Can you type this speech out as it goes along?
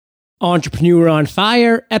Entrepreneur on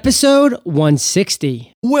Fire, episode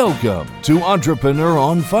 160. Welcome to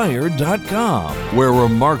EntrepreneurOnFire.com, where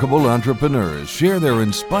remarkable entrepreneurs share their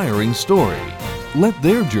inspiring story. Let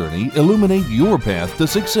their journey illuminate your path to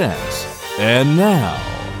success. And now,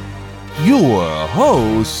 your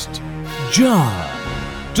host, John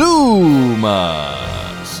Dumas.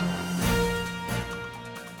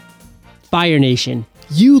 Fire Nation,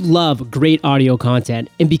 you love great audio content,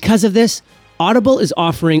 and because of this, Audible is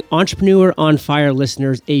offering Entrepreneur on Fire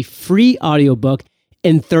listeners a free audiobook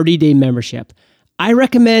and 30-day membership. I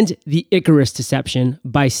recommend The Icarus Deception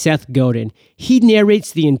by Seth Godin. He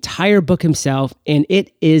narrates the entire book himself, and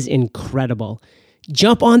it is incredible.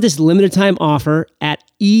 Jump on this limited time offer at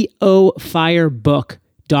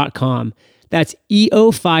eofirebook.com. That's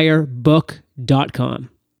eofirebook.com.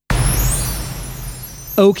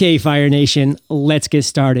 Okay, Fire Nation, let's get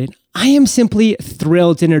started. I am simply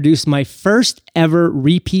thrilled to introduce my first ever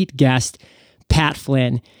repeat guest, Pat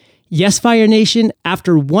Flynn. Yes, Fire Nation,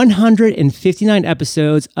 after 159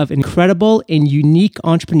 episodes of incredible and unique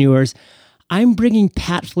entrepreneurs, I'm bringing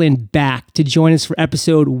Pat Flynn back to join us for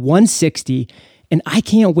episode 160, and I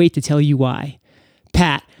can't wait to tell you why.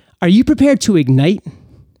 Pat, are you prepared to ignite?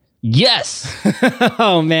 Yes!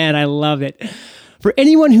 Oh man, I love it. For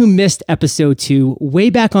anyone who missed episode 2,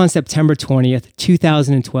 way back on September 20th,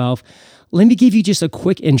 2012, let me give you just a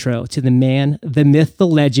quick intro to the man, the myth, the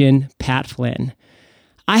legend, Pat Flynn.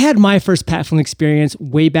 I had my first Pat Flynn experience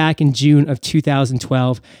way back in June of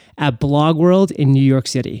 2012 at Blog World in New York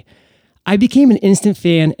City. I became an instant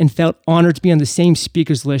fan and felt honored to be on the same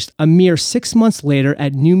speakers list a mere 6 months later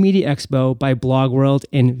at New Media Expo by Blog World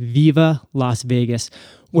in Viva, Las Vegas,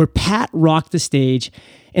 where Pat rocked the stage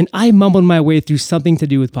and I mumbled my way through something to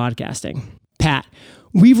do with podcasting. Pat,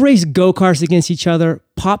 we've raced go-karts against each other,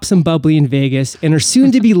 popped some bubbly in Vegas, and are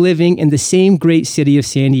soon to be living in the same great city of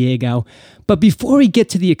San Diego. But before we get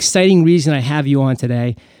to the exciting reason I have you on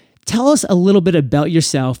today, tell us a little bit about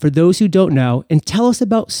yourself for those who don't know, and tell us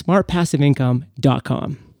about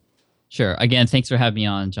smartpassiveincome.com. Sure. Again, thanks for having me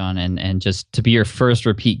on, John, and just to be your first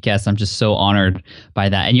repeat guest, I'm just so honored by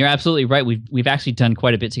that. And you're absolutely right. We've actually done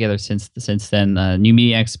quite a bit together since then. New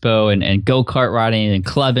Media Expo and go-kart riding and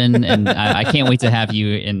clubbing, and I can't wait to have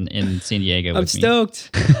you in San Diego with me. I'm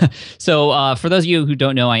stoked. So for those of you who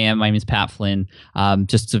don't know, my name is Pat Flynn.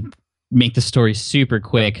 Just to make the story super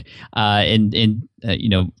quick,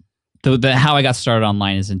 how I got started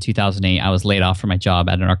online is in 2008. I was laid off from my job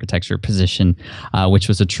at an architecture position, which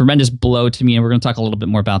was a tremendous blow to me. And we're going to talk a little bit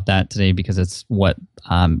more about that today because it's what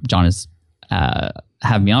John is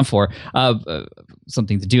having me on for,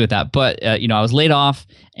 something to do with that. But, I was laid off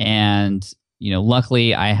and,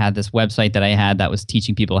 luckily I had this website that I had that was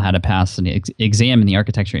teaching people how to pass an exam in the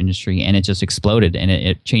architecture industry, and it just exploded and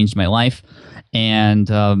it changed my life. And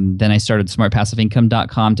then I started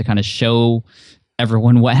smartpassiveincome.com to kind of show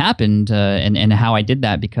everyone what happened and how I did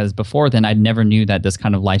that, because before then I never knew that this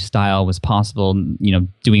kind of lifestyle was possible,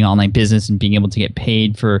 doing online business and being able to get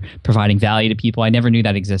paid for providing value to people. I never knew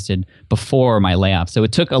that existed before my layoff. So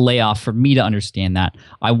it took a layoff for me to understand that.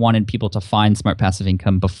 I wanted people to find Smart Passive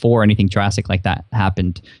Income before anything drastic like that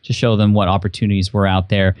happened, to show them what opportunities were out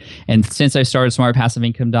there. And since I started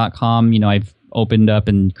smartpassiveincome.com, I've opened up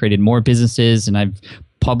and created more businesses, and I've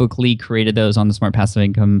publicly created those on the Smart Passive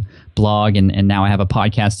Income blog, and now I have a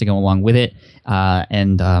podcast to go along with it. Now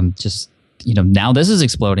this is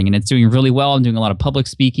exploding and it's doing really well. I'm doing a lot of public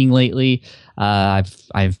speaking lately.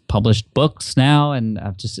 I've published books now, and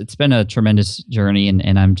it's been a tremendous journey,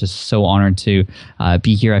 and I'm just so honored to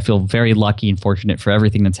be here. I feel very lucky and fortunate for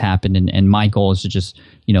everything that's happened, and my goal is to just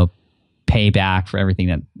pay back for everything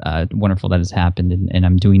that wonderful that has happened, and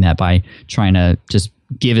I'm doing that by trying to just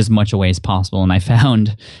give as much away as possible. And I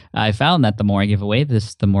found that the more I give away,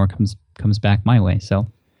 the more comes back my way. So,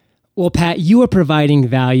 well, Pat, you are providing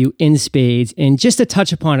value in spades. And just to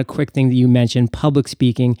touch upon a quick thing that you mentioned, public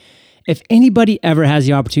speaking. If anybody ever has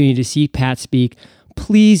the opportunity to see Pat speak,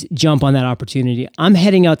 please jump on that opportunity. I'm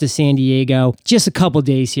heading out to San Diego just a couple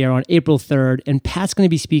days here on April 3rd, and Pat's going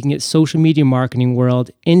to be speaking at Social Media Marketing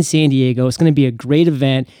World in San Diego. It's going to be a great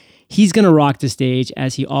event. He's going to rock the stage,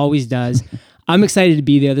 as he always does. I'm excited to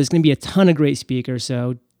be there. There's going to be a ton of great speakers,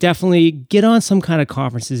 so definitely get on some kind of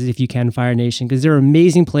conferences if you can, Fire Nation, because they're an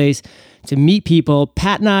amazing place to meet people.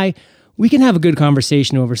 Pat and I, we can have a good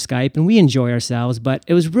conversation over Skype and we enjoy ourselves, but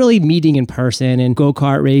it was really meeting in person and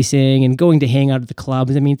go-kart racing and going to hang out at the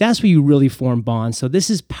clubs. I mean, that's where you really form bonds. So this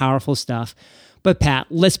is powerful stuff. But Pat,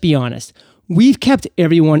 let's be honest. We've kept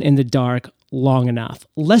everyone in the dark long enough.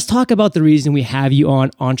 Let's talk about the reason we have you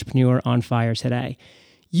on Entrepreneur on Fire today.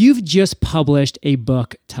 You've just published a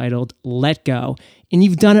book titled Let Go, and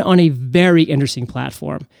you've done it on a very interesting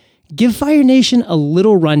platform. Give Fire Nation a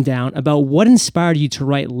little rundown about what inspired you to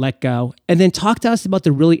write Let Go, and then talk to us about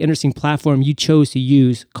the really interesting platform you chose to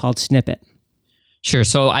use called Snippet. Sure.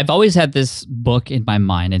 So I've always had this book in my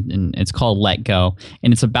mind, and it's called Let Go,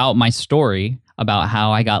 and it's about my story about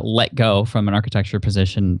how I got let go from an architecture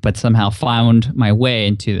position, but somehow found my way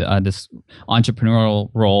into this entrepreneurial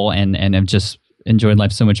role and have just enjoyed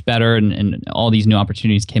life so much better, and all these new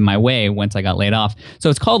opportunities came my way once I got laid off. So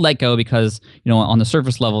it's called Let Go because, on the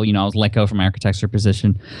surface level, I was let go from my architecture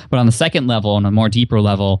position. But on the second level, on a more deeper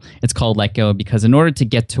level, it's called Let Go because in order to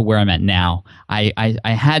get to where I'm at now, I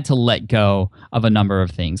had to let go of a number of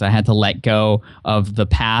things. I had to let go of the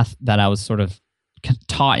path that I was sort of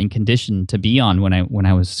taught and conditioned to be on when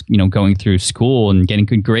I was going through school and getting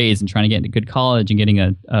good grades and trying to get into good college and getting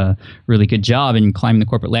a really good job and climbing the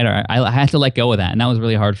corporate ladder. I had to let go of that, and that was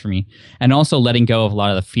really hard for me. And also letting go of a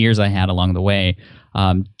lot of the fears I had along the way,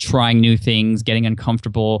 trying new things, getting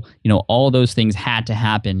uncomfortable. All those things had to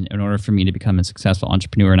happen in order for me to become a successful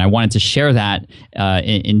entrepreneur. And I wanted to share that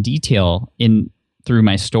in detail through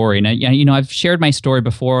my story. And I've shared my story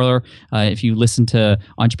before. If you listen to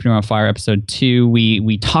Entrepreneur on Fire episode 2,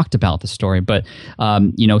 we talked about the story. But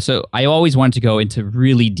so I always wanted to go into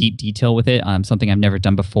really deep detail with it, something I've never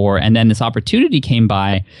done before. And then this opportunity came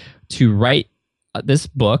by to write this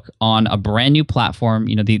book on a brand new platform.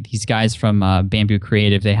 These guys from Bamboo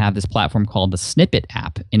Creative, they have this platform called the Snippet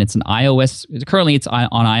app, and it's an iOS. Currently, it's on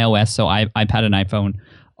iOS, so iPad and iPhone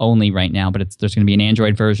only right now, but there's going to be an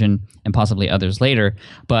Android version and possibly others later.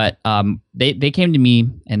 But they came to me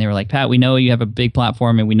and they were like, Pat, we know you have a big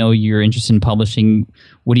platform and we know you're interested in publishing.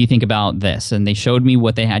 What do you think about this? And they showed me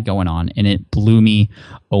what they had going on, and it blew me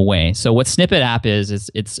away. So what Snippet app is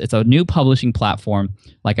it's a new publishing platform,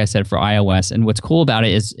 like I said, for iOS. And what's cool about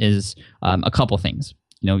it is a couple things.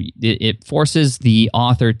 It forces the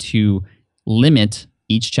author to limit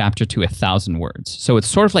each chapter to 1,000 words. So it's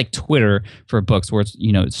sort of like Twitter for books, where it's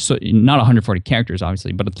not 140 characters,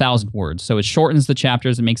 obviously, but 1,000 words. So it shortens the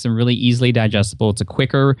chapters and makes them really easily digestible. It's a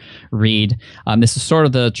quicker read. This is sort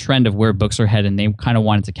of the trend of where books are headed, and they kind of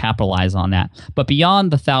wanted to capitalize on that. But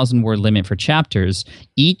beyond the 1,000-word limit for chapters,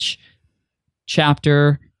 each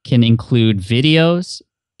chapter can include videos.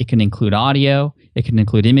 It can include audio. It can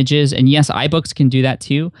include images. And yes, iBooks can do that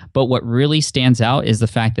too. But what really stands out is the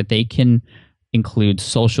fact that they can include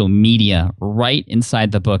social media right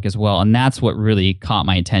inside the book as well. And that's what really caught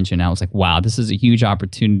my attention. I was like, wow, this is a huge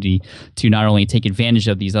opportunity to not only take advantage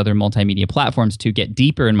of these other multimedia platforms to get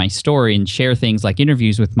deeper in my story and share things like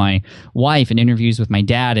interviews with my wife and interviews with my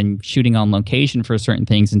dad and shooting on location for certain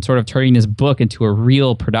things and sort of turning this book into a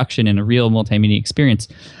real production and a real multimedia experience,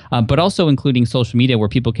 but also including social media where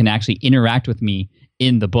people can actually interact with me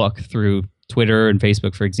in the book through Twitter and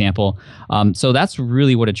Facebook, for example. So that's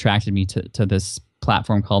really what attracted me to this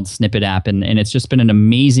platform called Snippet app. And it's just been an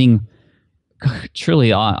amazing,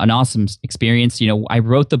 truly an awesome experience. I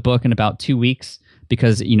wrote the book in about 2 weeks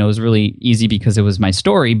because, it was really easy because it was my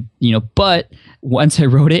story, but once I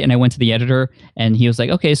wrote it and I went to the editor and he was like,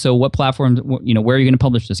 okay, so what platform, where are you going to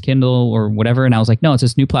publish this, Kindle or whatever? And I was like, no, it's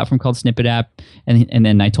this new platform called Snippet app. And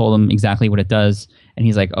then I told him exactly what it does. And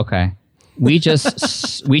he's like, okay. We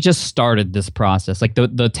just started this process. Like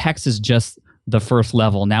the text is just the first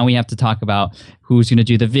level. Now we have to talk about who's going to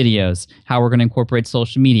do the videos, how we're going to incorporate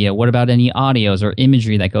social media. What about any audios or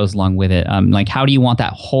imagery that goes along with it? Like, how do you want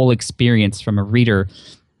that whole experience from a reader,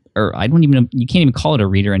 or you can't even call it a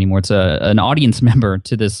reader anymore. It's an audience member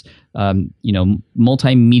to this,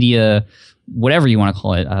 multimedia, whatever you want to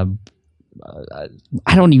call it.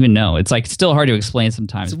 I don't even know. It's like still hard to explain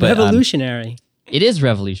sometimes. It's revolutionary. It is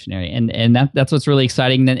revolutionary, and that's what's really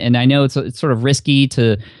exciting. And I know it's sort of risky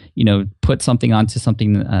to put something onto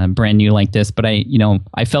something brand new like this, but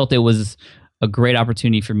I felt it was a great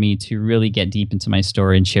opportunity for me to really get deep into my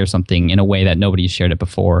story and share something in a way that nobody's shared it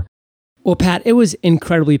before. Well, Pat, it was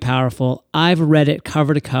incredibly powerful. I've read it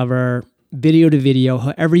cover to cover, video to video,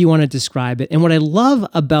 however you want to describe it. And what I love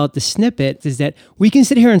about the snippet is that we can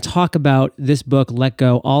sit here and talk about this book, Let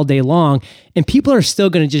Go, all day long, and people are still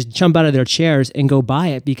going to just jump out of their chairs and go buy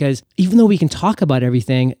it, because even though we can talk about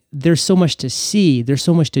everything, there's so much to see, there's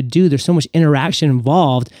so much to do, there's so much interaction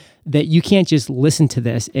involved that you can't just listen to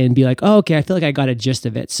this and be like, oh, okay, I feel like I got a gist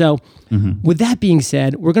of it. So with that being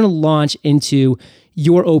said, we're going to launch into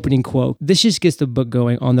your opening quote. This just gets the book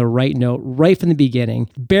going on the right note, right from the beginning.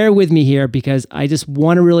 Bear with me here because I just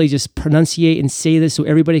want to really just pronunciate and say this so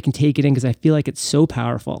everybody can take it in, because I feel like it's so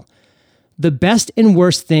powerful. The best and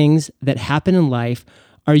worst things that happen in life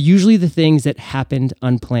are usually the things that happened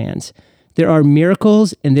unplanned. There are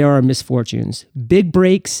miracles and there are misfortunes, big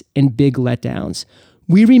breaks and big letdowns.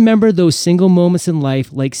 We remember those single moments in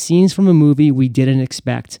life like scenes from a movie we didn't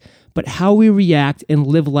expect, but how we react and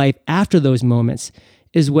live life after those moments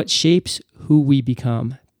is what shapes who we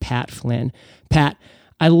become. Pat Flynn. Pat,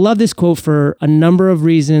 I love this quote for a number of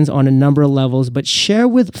reasons on a number of levels, but share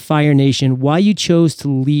with Fire Nation why you chose to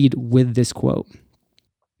lead with this quote.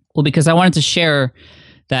 Well, because I wanted to share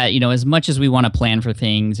that, as much as we want to plan for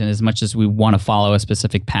things and as much as we want to follow a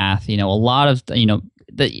specific path, a lot of,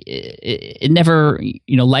 it never,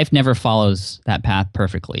 life never follows that path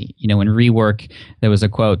perfectly. In Rework, there was a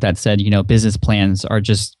quote that said, business plans are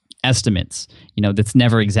just estimates. That's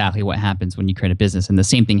never exactly what happens when you create a business. And the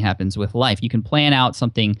same thing happens with life. You can plan out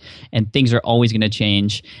something and things are always going to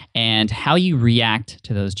change. And how you react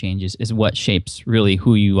to those changes is what shapes really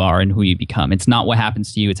who you are and who you become. It's not what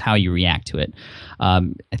happens to you, it's how you react to it.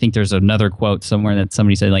 I think there's another quote somewhere that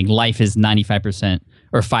somebody said, like, life is 95%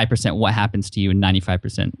 or 5% what happens to you and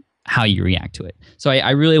 95% how you react to it. So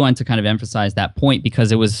I really wanted to kind of emphasize that point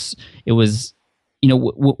because it was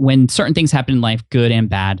when certain things happen in life, good and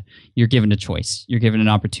bad, you're given a choice. You're given an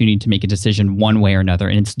opportunity to make a decision one way or another.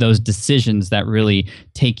 And it's those decisions that really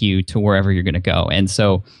take you to wherever you're going to go. And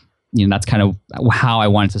so, that's kind of how I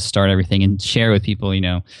wanted to start everything and share with people,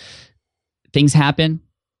 things happen,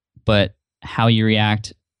 but how you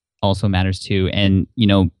react also matters too. And,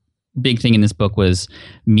 big thing in this book was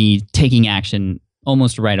me taking action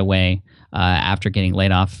almost right away. After getting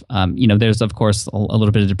laid off, there's of course a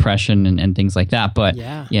little bit of depression and things like that. But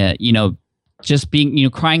yeah, just being,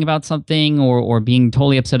 crying about something or being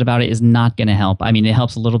totally upset about it is not going to help. I mean, it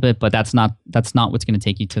helps a little bit, but that's not what's going to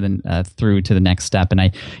take you to the through to the next step. And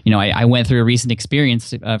I went through a recent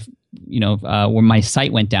experience of where my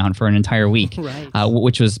site went down for an entire week, Right.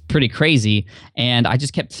 Which was pretty crazy. And I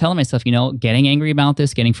just kept telling myself, getting angry about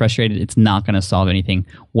this, getting frustrated, it's not going to solve anything.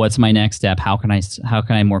 What's my next step? How can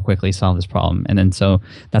I more quickly solve this problem? And then so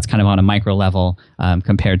that's kind of on a micro level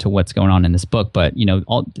compared to what's going on in this book. But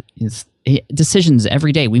decisions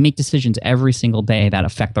every day. We make decisions every single day that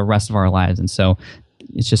affect the rest of our lives, and so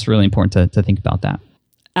it's just really important to think about that.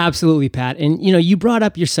 Absolutely, Pat. And you brought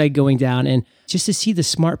up your site going down, and just to see the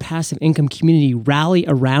smart passive income community rally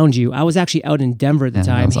around you. I was actually out in Denver at the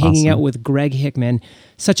time, hanging out with Greg Hickman,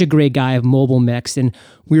 such a great guy of Mobile Mix, and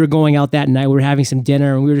we were going out that night. We were having some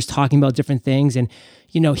dinner, and we were just talking about different things. And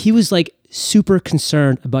he was like super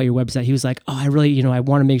concerned about your website. He was like, "Oh, I really, I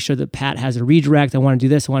want to make sure that Pat has a redirect. I want to do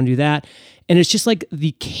this. I want to do that." And it's just like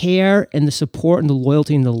the care and the support and the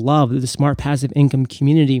loyalty and the love that the smart passive income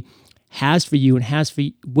community has for you and has for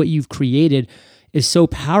what you've created is so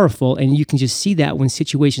powerful. And you can just see that when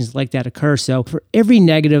situations like that occur. So for every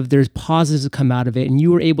negative, there's positives that come out of it. And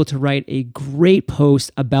you were able to write a great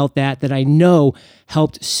post about that I know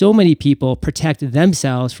helped so many people protect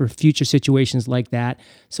themselves for future situations like that.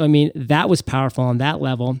 So, that was powerful on that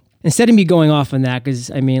level. Instead of me going off on that, because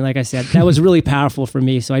like I said, that was really powerful for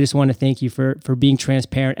me. So I just want to thank you for being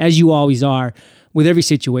transparent, as you always are, with every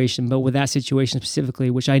situation, but with that situation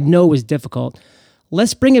specifically, which I know was difficult.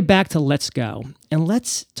 Let's bring it back to Let's Go. And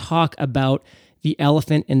let's talk about the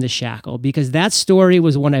elephant in the shackle, because that story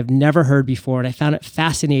was one I've never heard before. And I found it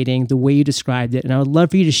fascinating the way you described it. And I would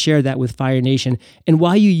love for you to share that with Fire Nation and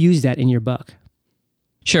why you use that in your book.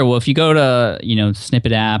 Sure. Well, if you go to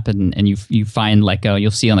Snippet app and you find Let Go,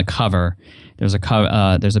 you'll see on the cover there's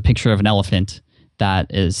a picture of an elephant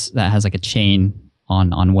that has like a chain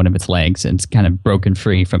on one of its legs, and it's kind of broken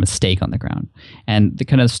free from a stake on the ground. And the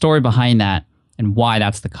kind of story behind that and why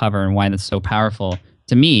that's the cover and why that's so powerful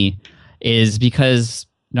to me is because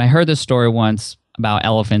I heard this story once about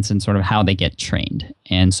elephants and sort of how they get trained.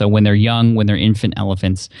 And so when they're young, when they're infant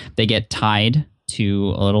elephants, they get tied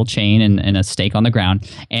to a little chain and a stake on the ground,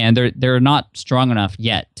 and they're not strong enough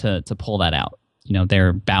yet to pull that out.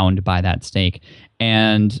 They're bound by that stake,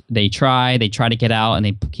 and they try to get out, and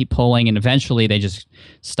they keep pulling, and eventually they just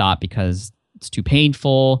stop because it's too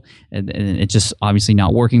painful, and it's just obviously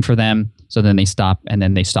not working for them. So then they stop, and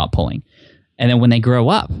then they stop pulling. And then when they grow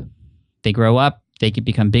up, they can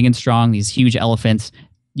become big and strong, these huge elephants.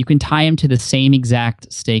 You can tie them to the same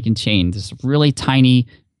exact stake and chain. This really tiny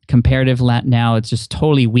comparative now, it's just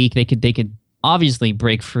totally weak. They could obviously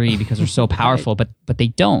break free because they're so powerful, but they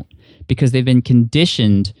don't, because they've been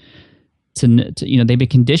conditioned to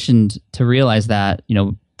realize that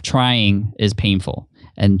trying is painful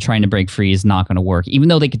and trying to break free is not going to work, even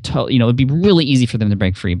though they could it'd be really easy for them to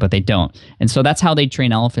break free, but they don't. And so that's how they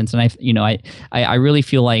train elephants. And I really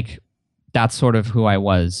feel like that's sort of who I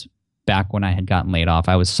was back when I had gotten laid off.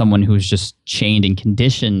 I was someone who was just chained and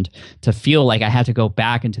conditioned to feel like I had to go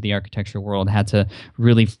back into the architecture world, had to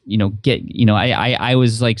really, I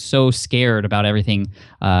was like so scared about everything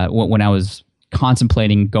when I was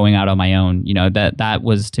contemplating going out on my own. That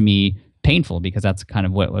was to me painful, because that's kind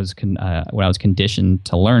of what I was conditioned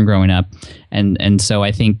to learn growing up. And so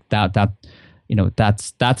I think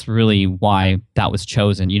that's really why that was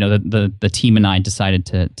chosen. The team and I decided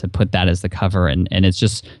to put that as the cover, and it's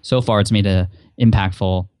just, so far it's made a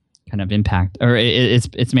impactful kind of impact, or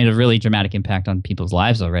it's made a really dramatic impact on people's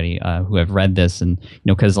lives already who have read this. And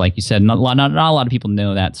because like you said, not a lot of people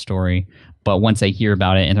know that story, but once they hear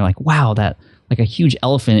about it and they're like, wow, that like a huge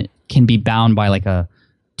elephant can be bound by like a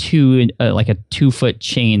 2-foot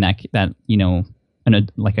chain that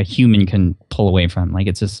like a human can pull away from. Like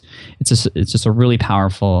it's just a really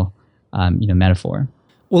powerful metaphor.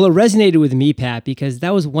 Well, it resonated with me, Pat, because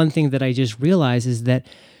that was one thing that I just realized, is that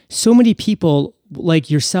so many people like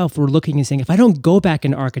yourself were looking and saying, if I don't go back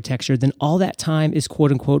into architecture, then all that time is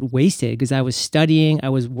quote unquote wasted, because I was studying, I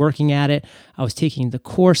was working at it, I was taking the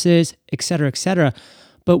courses, et cetera, et cetera.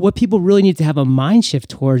 But what people really need to have a mind shift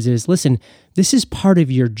towards is, listen, this is part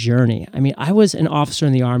of your journey. I mean, I was an officer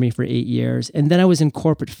in the Army for 8 years, and then I was in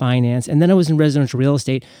corporate finance, and then I was in residential real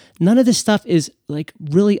estate. None of this stuff is like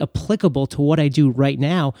really applicable to what I do right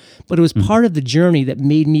now, but it was part of the journey that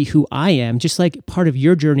made me who I am, just like part of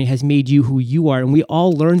your journey has made you who you are. And we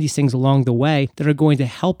all learn these things along the way that are going to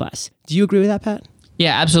help us. Do you agree with that, Pat?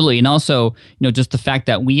 Yeah, absolutely. And also, just the fact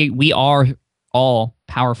that we are all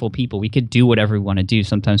powerful people. We could do whatever we want to do.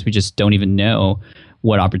 Sometimes we just don't even know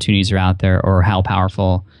what opportunities are out there or how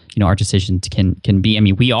powerful, our decisions can be. I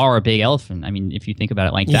mean, we are a big elephant. I mean, if you think about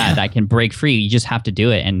it like that can break free. You just have to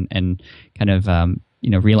do it and kind of,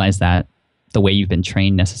 realize that the way you've been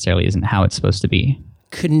trained necessarily isn't how it's supposed to be.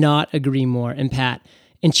 Could not agree more. And Pat,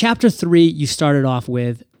 in chapter 3, you started off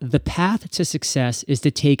with, the path to success is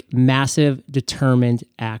to take massive, determined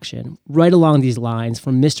action. Right along these lines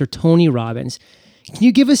from Mr. Tony Robbins. Can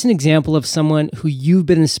you give us an example of someone who you've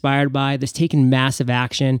been inspired by that's taken massive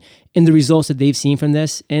action and the results that they've seen from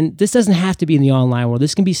this? And this doesn't have to be in the online world.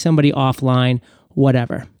 This can be somebody offline,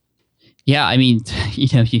 whatever. Yeah, I mean,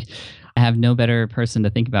 I have no better person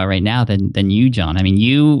to think about right now than you, John. I mean,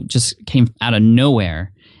 you just came out of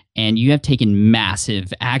nowhere and you have taken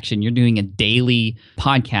massive action. You're doing a daily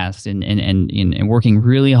podcast and working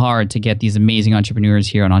really hard to get these amazing entrepreneurs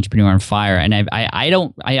here on Entrepreneur on Fire. And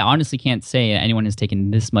I honestly can't say anyone has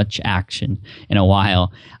taken this much action in a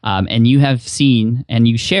while. And you have seen, and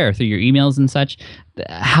you share through your emails and such,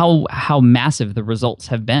 how massive the results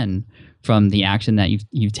have been from the action that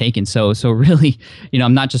you've taken. So really,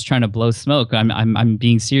 I'm not just trying to blow smoke. I'm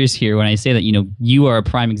being serious here when I say that, you are a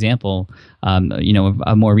prime example,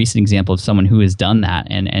 a more recent example of someone who has done that.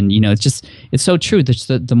 And it's so true.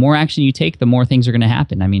 The more action you take, the more things are going to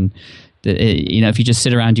happen. I mean, if you just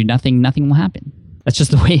sit around and do nothing will happen. That's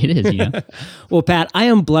just the way it is, Well, Pat, I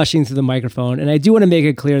am blushing through the microphone, and I do want to make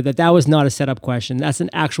it clear that was not a setup question. That's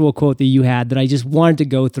an actual quote that you had that I just wanted to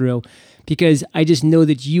go through, because I just know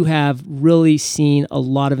that you have really seen a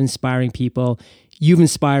lot of inspiring people. You've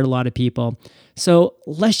inspired a lot of people. So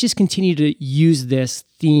let's just continue to use this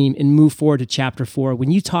theme and move forward to chapter 4.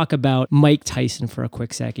 When you talk about Mike Tyson for a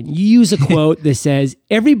quick second, you use a quote that says,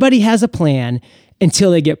 everybody has a plan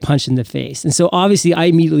until they get punched in the face. And so obviously I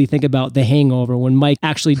immediately think about The Hangover when Mike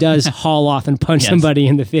actually does haul off and punch somebody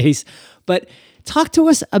in the face. But talk to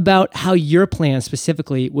us about how your plan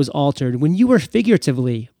specifically was altered when you were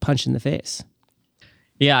figuratively punched in the face.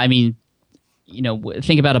 Yeah, I mean,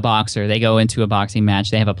 think about a boxer. They go into a boxing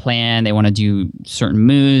match. They have a plan. They want to do certain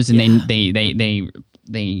moves, and they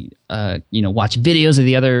watch videos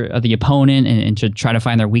of the opponent and to try to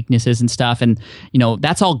find their weaknesses and stuff. And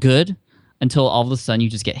that's all good until all of a sudden you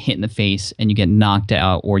just get hit in the face and you get knocked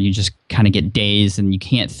out, or you just kind of get dazed and you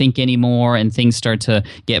can't think anymore and things start to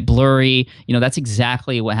get blurry. That's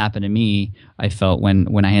exactly what happened to me. I felt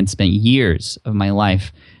when I had spent years of my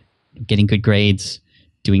life getting good grades,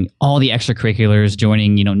 doing all the extracurriculars,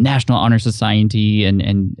 joining, National Honor Society and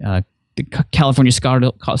the California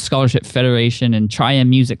Scholarship Federation and Tri-M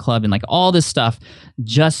Music Club and like all this stuff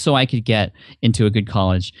just so I could get into a good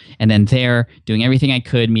college. And then there, doing everything I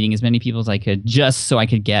could, meeting as many people as I could, just so I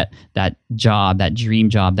could get that job, that dream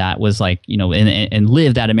job that was like, and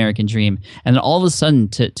live that American dream. And then all of a sudden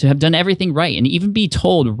to have done everything right and even be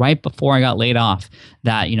told right before I got laid off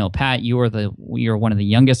that, Pat, you're one of the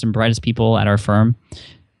youngest and brightest people at our firm.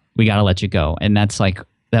 We got to let you go. And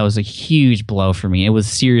that was a huge blow for me. It was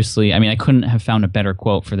seriously, I couldn't have found a better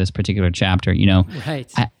quote for this particular chapter.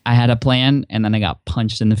 Right. I had a plan and then I got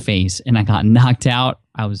punched in the face and I got knocked out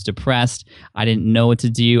I was depressed. I didn't know what to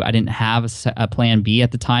do. I didn't have a plan B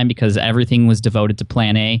at the time because everything was devoted to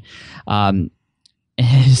plan A.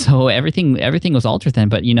 So everything was altered then.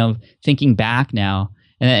 But, thinking back now,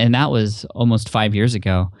 and that was almost 5 years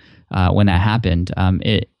ago when that happened,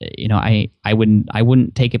 I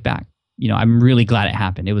wouldn't take it back. I'm really glad it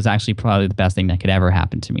happened. It was actually probably the best thing that could ever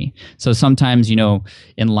happen to me. So sometimes,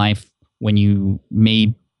 in life, when you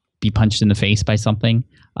may be punched in the face by something,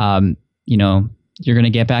 you're going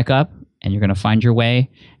to get back up and you're going to find your way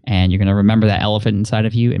and you're going to remember that elephant inside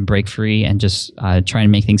of you and break free and just try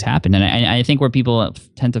and make things happen. And I think where people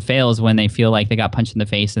tend to fail is when they feel like they got punched in the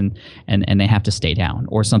face and they have to stay down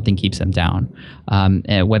or something keeps them down,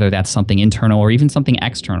 whether that's something internal or even something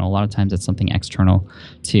external. A lot of times it's something external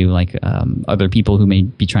to like other people who may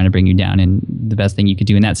be trying to bring you down. And the best thing you could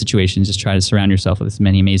do in that situation is just try to surround yourself with as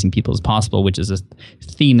many amazing people as possible, which is a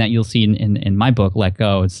theme that you'll see in my book, Let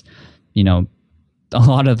Go. It's, a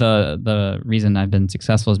lot of the reason I've been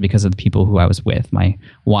successful is because of the people who I was with. My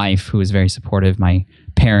wife, who was very supportive, my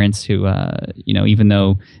parents, who, even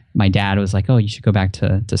though my dad was like, "Oh, you should go back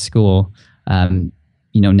to school,"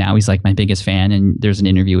 now he's like my biggest fan, and there's an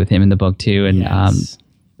interview with him in the book too. And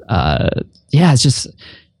Yes. it's just,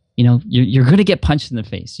 you're going to get punched in the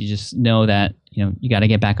face. You just know that you got to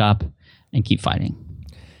get back up and keep fighting.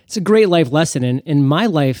 It's a great life lesson. And my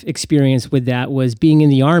life experience with that was being in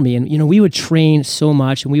the Army. And, we would train so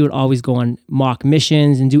much and we would always go on mock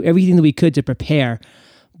missions and do everything that we could to prepare.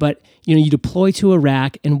 But, you deploy to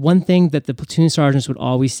Iraq. And one thing that the platoon sergeants would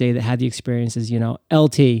always say that had the experience is,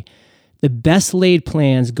 LT, the best laid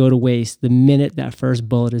plans go to waste the minute that first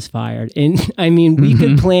bullet is fired. And I mean, we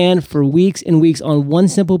could plan for weeks and weeks on one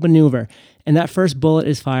simple maneuver, and that first bullet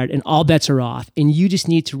is fired and all bets are off. And you just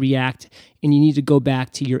need to react and you need to go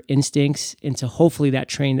back to your instincts and to hopefully that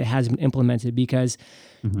training that has been implemented, because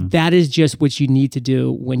that is just what you need to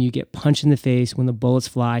do when you get punched in the face, when the bullets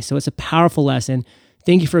fly. So it's a powerful lesson.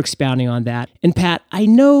 Thank you for expounding on that. And Pat, I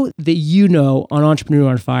know that on Entrepreneur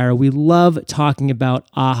on Fire, we love talking about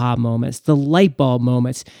aha moments, the light bulb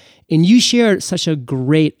moments. And you shared such a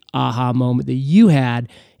great aha moment that you had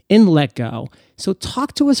in Let Go. So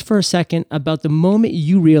talk to us for a second about the moment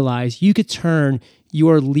you realized you could turn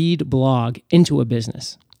your lead blog into a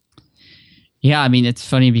business. Yeah, I mean, it's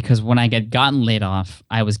funny because when I had gotten laid off,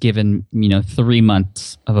 I was given, 3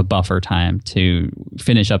 months of a buffer time to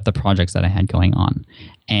finish up the projects that I had going on.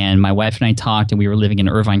 And my wife and I talked, and we were living in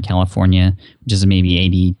Irvine, California, which is maybe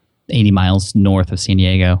 80 miles north of San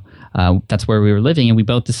Diego. That's where we were living, and we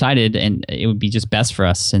both decided, and it would be just best for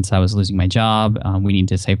us since I was losing my job, we need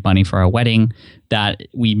to save money for our wedding, that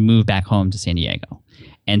we move back home to San Diego.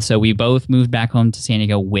 And so we both moved back home to San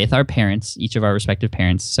Diego with our parents, each of our respective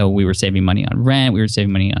parents. So we were saving money on rent. We were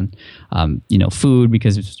saving money on, food,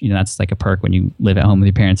 because, that's like a perk when you live at home with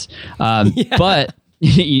your parents. But,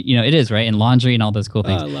 it is, right? And laundry and all those cool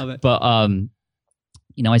things. Oh, I love it. But,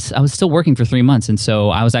 I was still working for 3 months. And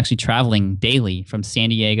so I was actually traveling daily from San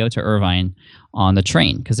Diego to Irvine on the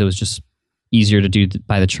train, because it was just easier to do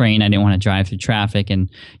by the train. I didn't want to drive through traffic, and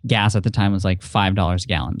gas at the time was like $5 a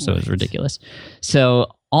gallon. So It was ridiculous.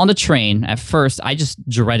 So on the train, at first, I just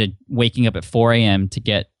dreaded waking up at 4 a.m. to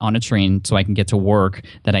get on a train so I can get to work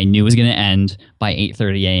that I knew was going to end by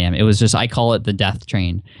 8:30 a.m. It was just, I call it the death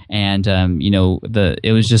train. And,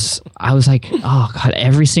 it was just, I was like, oh God,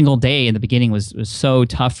 every single day in the beginning was so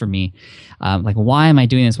tough for me. Like, why am I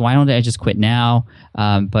doing this? Why don't I just quit now?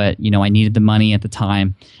 But, I needed the money at the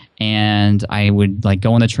time. And I would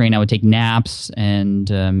go on the train, I would take naps, and,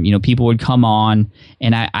 people would come on,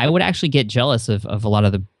 and I would actually get jealous of a lot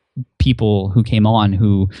of the people who came on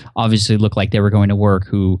who obviously looked like they were going to work,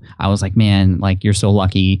 who I was like, man, you're so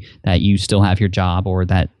lucky that you still have your job, or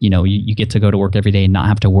that, you get to go to work every day and not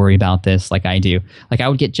have to worry about this like I do. I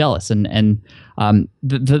would get jealous. And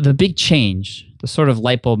the big change, the sort of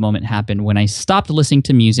light bulb moment happened when I stopped listening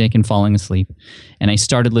to music and falling asleep, and I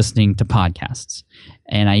started listening to podcasts.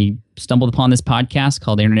 And I stumbled upon this podcast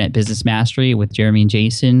called Internet Business Mastery with Jeremy and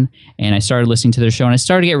Jason, and I started listening to their show, and I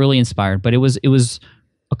started to get really inspired. But it was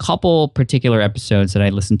a couple particular episodes that I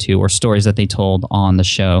listened to, or stories that they told on the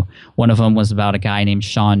show. One of them was about a guy named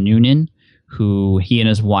Sean Noonan, who he and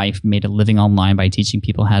his wife made a living online by teaching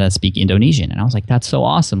people how to speak Indonesian. And I was like, that's so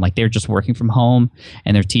awesome. They're just working from home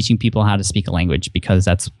and they're teaching people how to speak a language, because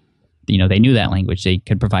that's, they knew that language. They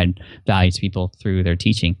could provide value to people through their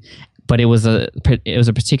teaching. But it was a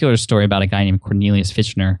particular story about a guy named Cornelius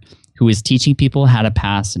Fitchner, who is teaching people how to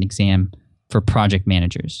pass an exam for project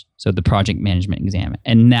managers. So the project management exam.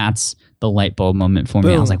 And that's the light bulb moment for me.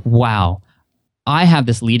 Boom. I was like, wow, I have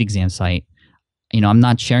this lead exam site. I'm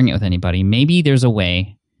not sharing it with anybody. Maybe there's a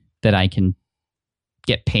way that I can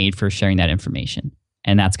get paid for sharing that information.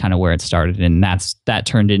 And that's kind of where it started. And that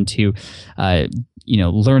turned into,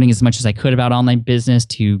 learning as much as I could about online business,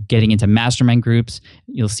 to getting into mastermind groups.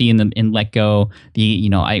 You'll see in Let Go,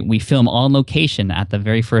 we film on location at the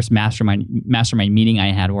very first mastermind meeting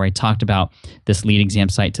I had, where I talked about this lead exam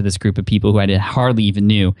site to this group of people who I hardly even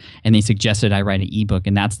knew, and they suggested I write an ebook,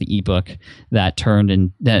 and that's the ebook that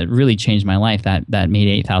that really changed my life. That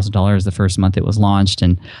made $8,000 the first month it was launched,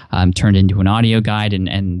 and turned into an audio guide,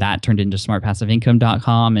 and that turned into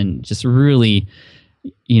smartpassiveincome.com, and just really,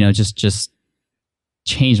 just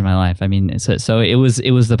changed my life. I mean, so it was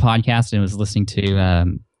the podcast, and it was listening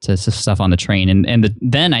to stuff on the train, and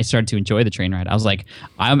then I started to enjoy the train ride. I was like,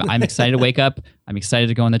 I'm excited to wake up. I'm excited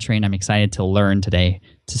to go on the train. I'm excited to learn today,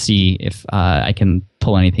 to see if I can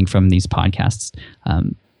pull anything from these podcasts.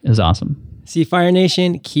 It was awesome. See, Fire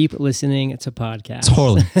Nation, keep listening to podcasts.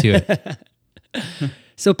 Totally, do it.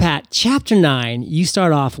 So Pat, chapter 9, you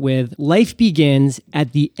start off with "Life begins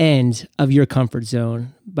at the end of your comfort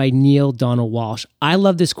zone" by Neil Donald Walsh. I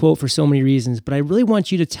love this quote for so many reasons, but I really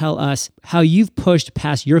want you to tell us how you've pushed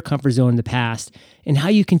past your comfort zone in the past and how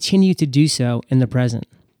you continue to do so in the present.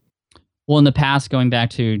 Well, in the past, going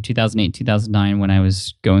back to 2008, 2009, when I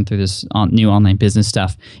was going through this new online business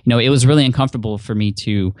stuff, it was really uncomfortable for me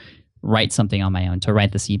to write something on my own, to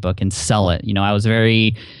write this ebook and sell it. I was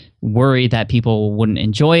very worried that people wouldn't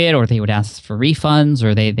enjoy it, or they would ask for refunds,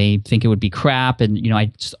 or they think it would be crap. And, I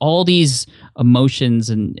just, all these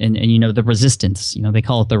emotions and the resistance, they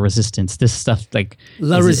call it the resistance, this stuff like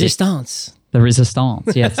La resistance. The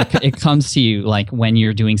resistance. Yeah. It comes to you like when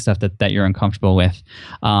you're doing stuff that you're uncomfortable with.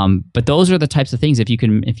 But those are the types of things, if you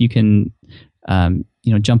can,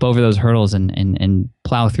 jump over those hurdles and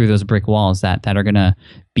plow through those brick walls that are going to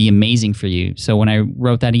be amazing for you. So when I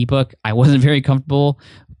wrote that ebook, I wasn't very comfortable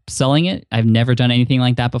selling it. I've never done anything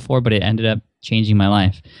like that before, but it ended up changing my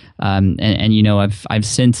life. I've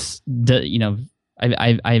since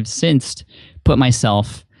I've since put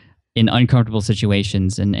myself in uncomfortable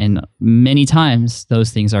situations, and many times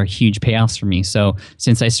those things are huge payoffs for me. So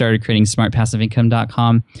since I started creating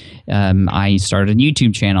smartpassiveincome.com, I started a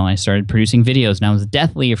YouTube channel. I started producing videos, and I was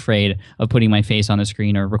deathly afraid of putting my face on the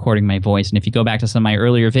screen or recording my voice. And if you go back to some of my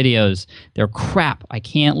earlier videos, they're crap. I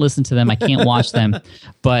can't listen to them. I can't watch them,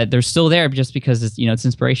 but they're still there just because it's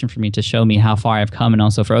inspiration for me, to show me how far I've come, and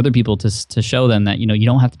also for other people to show them that, you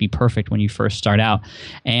don't have to be perfect when you first start out.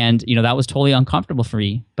 And, that was totally uncomfortable for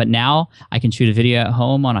me. But now I can shoot a video at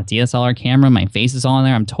home on a DSLR camera. My face is on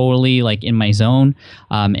there. I'm totally like in my zone,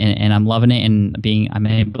 and I'm loving it. And I'm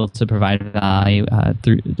able to provide value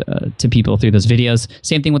to people through those videos.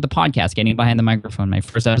 Same thing with the podcast, getting behind the microphone. My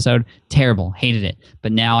first episode, terrible, hated it.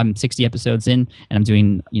 But now I'm 60 episodes in, and I'm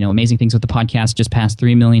doing amazing things with the podcast. Just passed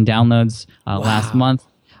 3 million downloads last month,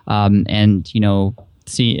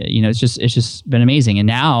 it's just been amazing. And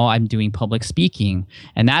now I'm doing public speaking,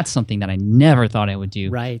 and that's something that I never thought I would do.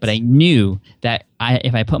 Right. But I knew that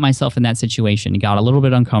if I put myself in that situation, it got a little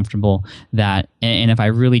bit uncomfortable, and if I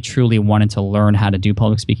really truly wanted to learn how to do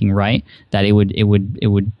public speaking right, that it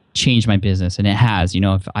would change my business. And it has.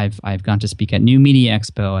 If I've gone to speak at New Media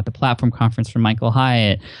Expo, at the Platform Conference for Michael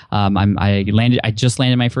Hyatt. I just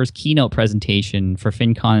landed my first keynote presentation for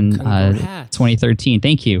FinCon 2013.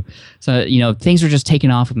 Thank you. So things are just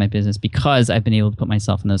taking off with my business because I've been able to put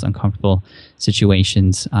myself in those uncomfortable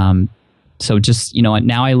situations. So just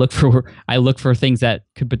now I look for things that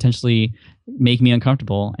could potentially make me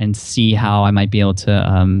uncomfortable and see how I might be able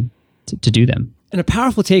to do them. And a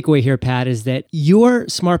powerful takeaway here, Pat, is that your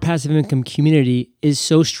Smart Passive Income community is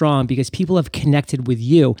so strong because people have connected with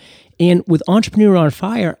you. And with Entrepreneur on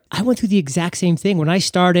Fire, I went through the exact same thing. When I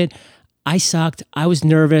started, I sucked. I was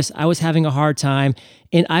nervous. I was having a hard time.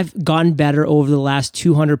 And I've gotten better over the last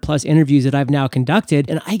 200 plus interviews that I've now conducted.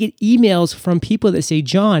 And I get emails from people that say,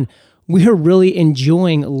 John, we're really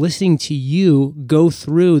enjoying listening to you go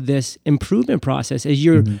through this improvement process as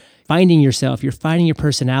you're finding yourself, you're finding your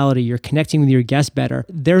personality, you're connecting with your guests better.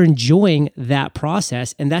 They're enjoying that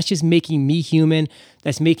process, and that's just making me human.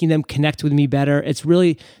 That's making them connect with me better. It's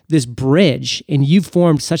really this bridge, and you've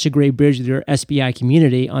formed such a great bridge with your SBI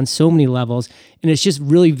community on so many levels, and it's just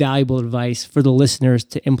really valuable advice for the listeners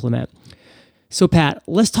to implement. So Pat,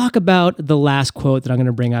 let's talk about the last quote that I'm going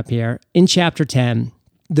to bring up here. In chapter 10,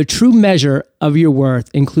 the true measure of your worth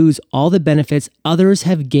includes all the benefits others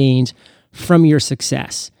have gained from your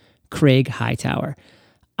success. Craig Hightower.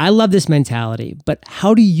 I love this mentality, but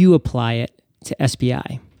how do you apply it to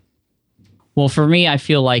SBI? Well, for me, I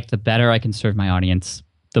feel like the better I can serve my audience,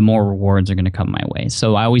 the more rewards are going to come my way.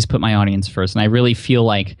 So I always put my audience first. And I really feel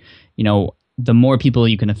like, the more people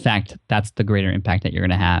you can affect, that's the greater impact that you're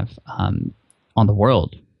going to have. on the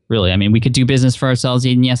world, really. I mean, we could do business for ourselves.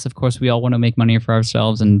 And yes, of course, we all want to make money for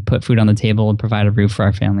ourselves and put food on the table and provide a roof for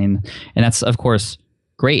our family. And that's, of course,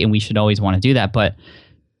 great. And we should always want to do that. But,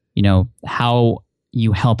 how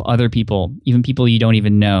you help other people, even people you don't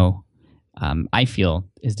even know, I feel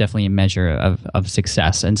is definitely a measure of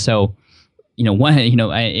success. And so,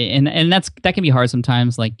 that can be hard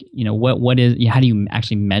sometimes. Like, what is, how do you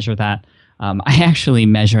actually measure that? I actually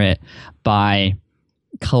measure it by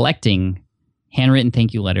collecting handwritten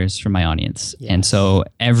thank you letters from my audience. Yes. And so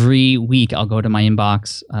every week I'll go to my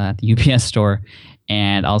inbox at the UPS store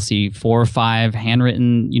and I'll see 4 or 5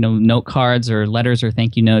 handwritten, note cards or letters or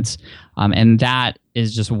thank you notes. And that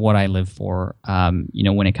is just what I live for.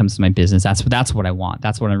 When it comes to my business, that's what I want.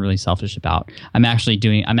 That's what I'm really selfish about. I'm actually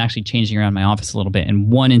changing around my office a little bit,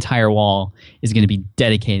 and one entire wall is going to be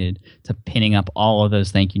dedicated to pinning up all of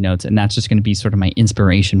those thank you notes. And that's just going to be sort of my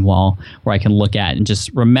inspiration wall where I can look at and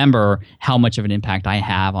just remember how much of an impact I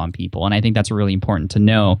have on people. And I think that's really important to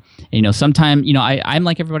know. And, sometimes, I'm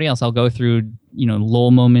like everybody else. I'll go through,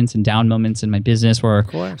 lull moments and down moments in my business where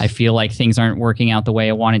I feel like things aren't working out the way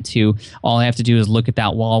I wanted to. All I have to do is look at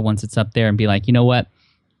that wall once it's up there and be like, you know what?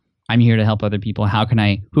 I'm here to help other people. Who can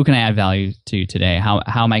I add value to today? How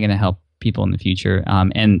am I going to help people in the future?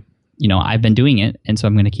 And I've been doing it, and so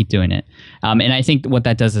I'm going to keep doing it. And I think what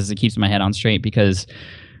that does is it keeps my head on straight because,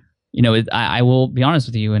 I will be honest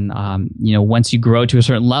with you. And, once you grow to a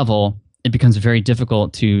certain level, it becomes very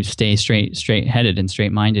difficult to stay straight-headed and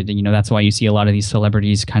straight-minded. And, that's why you see a lot of these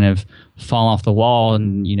celebrities kind of fall off the wall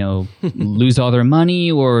and, lose all their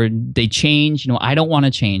money or they change. I don't want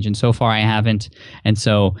to change. And so far I haven't. And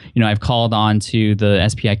so, I've called on to the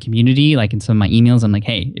SPI community, like in some of my emails. I'm like,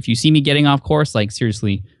 hey, if you see me getting off course, like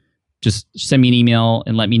seriously, just send me an email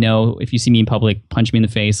and let me know. If you see me in public, punch me in the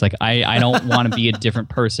face. Like I don't want to be a different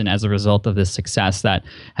person as a result of this success that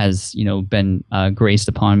has, been graced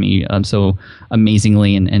upon me so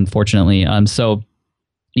amazingly and fortunately. So,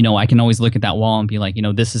 I can always look at that wall and be like,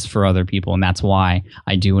 this is for other people, and that's why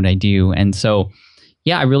I do what I do. And so,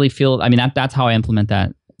 yeah, I really feel. I mean, that's how I implement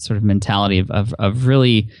that sort of mentality of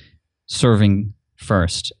really serving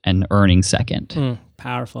first and earning second.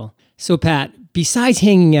 Powerful. So, Pat, besides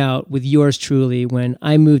hanging out with yours truly when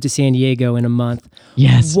I move to San Diego in a month,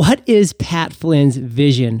 yes, what is Pat Flynn's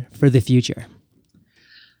vision for the future?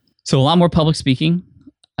 So a lot more public speaking.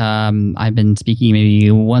 I've been speaking maybe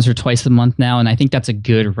once or twice a month now, and I think that's a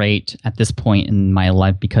good rate at this point in my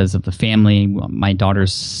life because of the family. My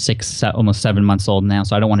daughter's 6, almost 7 months old now,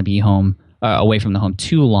 so I don't want to be home away from the home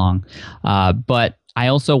too long. But I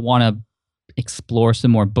also want to explore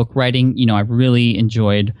some more book writing. I really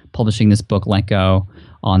enjoyed publishing this book, Let Go,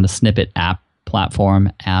 on the Snippet app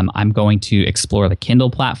platform. I'm going to explore the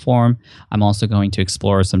Kindle platform. I'm also going to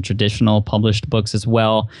explore some traditional published books as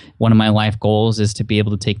well. One of my life goals is to be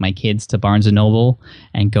able to take my kids to Barnes & Noble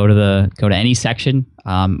and go to any section.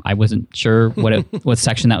 I wasn't sure what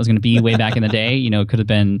section that was going to be way back in the day. It could have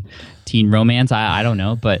been teen romance. I don't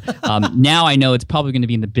know. But now I know it's probably going to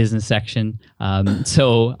be in the business section.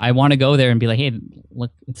 So I want to go there and be like, hey,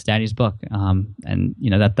 look, it's Daddy's book. And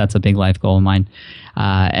that's a big life goal of mine.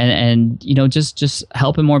 And just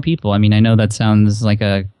helping more people. I mean, I know that sounds like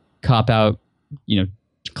a cop-out,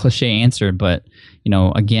 cliche answer, but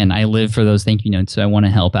again, I live for those thank you notes, so I want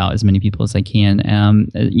to help out as many people as I can.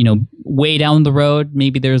 Way down the road,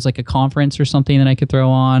 maybe there's like a conference or something that I could throw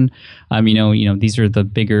on. These are the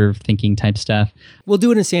bigger thinking type stuff. We'll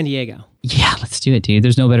do it in San Diego. Yeah, let's do it, dude.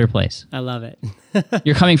 There's no better place. I love it.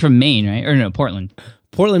 You're coming from Maine, right? Or no, Portland.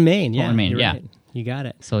 Portland, Maine. Yeah, Portland, Maine. Yeah. Right. You got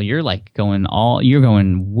it. So you're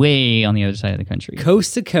going way on the other side of the country.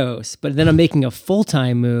 Coast to coast. But then I'm making a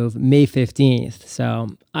full-time move May 15th. So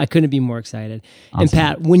I couldn't be more excited. Awesome. And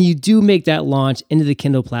Pat, when you do make that launch into the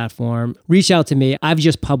Kindle platform, reach out to me. I've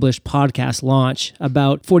just published Podcast Launch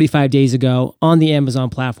about 45 days ago on the Amazon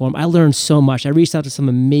platform. I learned so much. I reached out to some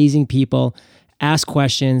amazing people, asked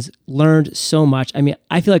questions, learned so much. I mean,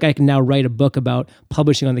 I feel like I can now write a book about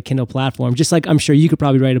publishing on the Kindle platform, just like I'm sure you could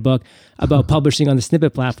probably write a book about publishing on the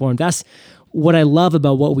Snippet platform. That's what I love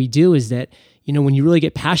about what we do is that, when you really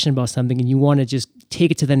get passionate about something and you want to just take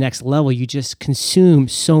it to the next level, you just consume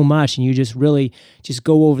so much and you just really just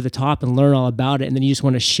go over the top and learn all about it. And then you just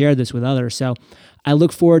want to share this with others. So I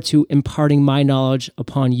look forward to imparting my knowledge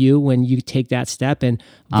upon you when you take that step and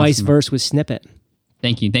vice versa with Snippet.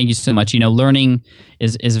 Thank you. Thank you so much. Learning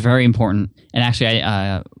is very important. And actually,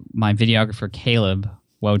 my videographer, Caleb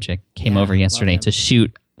Wojcik, came over yesterday to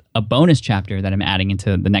shoot a bonus chapter that I'm adding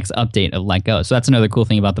into the next update of Let Go. So that's another cool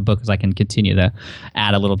thing about the book is I can continue to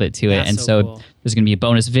add a little bit to it. And so cool. There's going to be a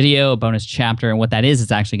bonus video, a bonus chapter. And what that is,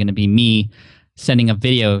 it's actually going to be me sending a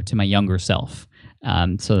video to my younger self.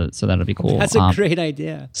 So that'll be cool. That's a great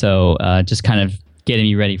idea. So just kind of getting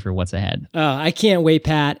me ready for what's ahead. I can't wait,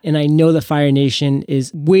 Pat. And I know the Fire Nation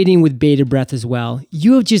is waiting with bated breath as well.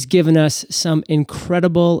 You have just given us some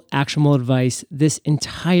incredible, actionable advice this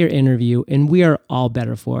entire interview, and we are all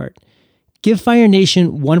better for it. Give Fire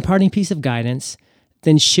Nation one parting piece of guidance,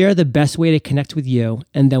 then share the best way to connect with you,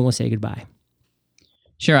 and then we'll say goodbye.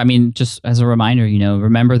 Sure. I mean, just as a reminder,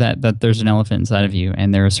 remember that there's an elephant inside of you,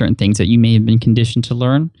 and there are certain things that you may have been conditioned to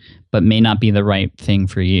learn, but may not be the right thing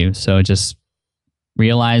for you. So just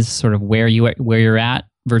realize sort of where you're at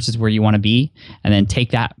versus where you want to be, and then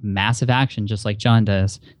take that massive action, just like John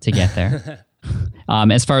does, to get there.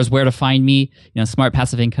 As far as where to find me,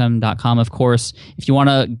 smartpassiveincome.com, of course. If you want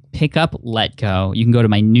to pick up Let Go, you can go to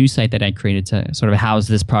my new site that I created to sort of house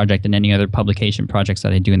this project and any other publication projects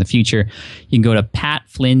that I do in the future. You can go to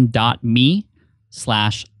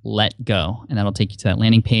patflynn.me/letgo, and that'll take you to that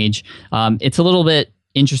landing page. It's a little bit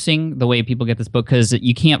interesting the way people get this book, because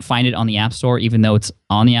you can't find it on the App Store. Even though it's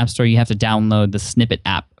on the App Store, you have to download the Snippet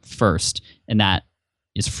app first, and that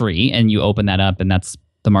is free. And you open that up, and that's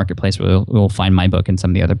the marketplace where we'll find my book and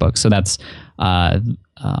some of the other books. So that's on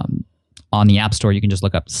the App Store. You can just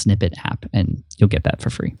look up Snippet app, and you'll get that for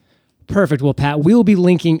free. Perfect. Well, Pat, we will be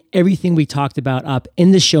linking everything we talked about up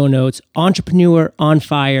in the show notes,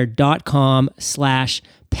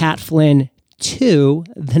 entrepreneuronfire.com/PatFlynn2,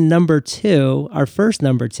 the number 2, our first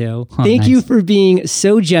number 2. Thank you for being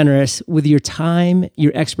so generous with your time,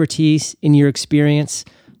 your expertise, and your experience.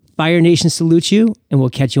 Fire Nation salutes you, and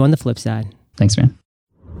we'll catch you on the flip side. Thanks, man.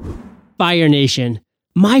 Fire Nation,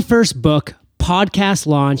 my first book, Podcast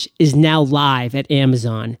Launch, is now live at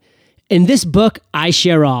Amazon. In this book, I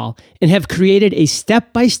share all and have created a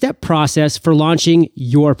step-by-step process for launching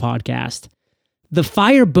your podcast. The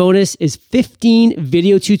Fire bonus is 15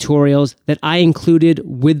 video tutorials that I included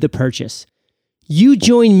with the purchase. You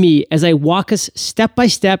join me as I walk us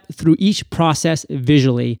step-by-step through each process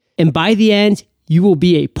visually, and by the end, you will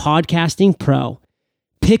be a podcasting pro.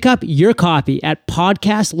 Pick up your copy at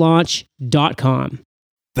podcastlaunch.com.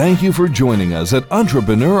 Thank you for joining us at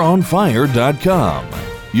entrepreneuronfire.com,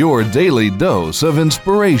 your daily dose of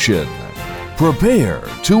inspiration. Prepare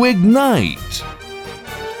to ignite.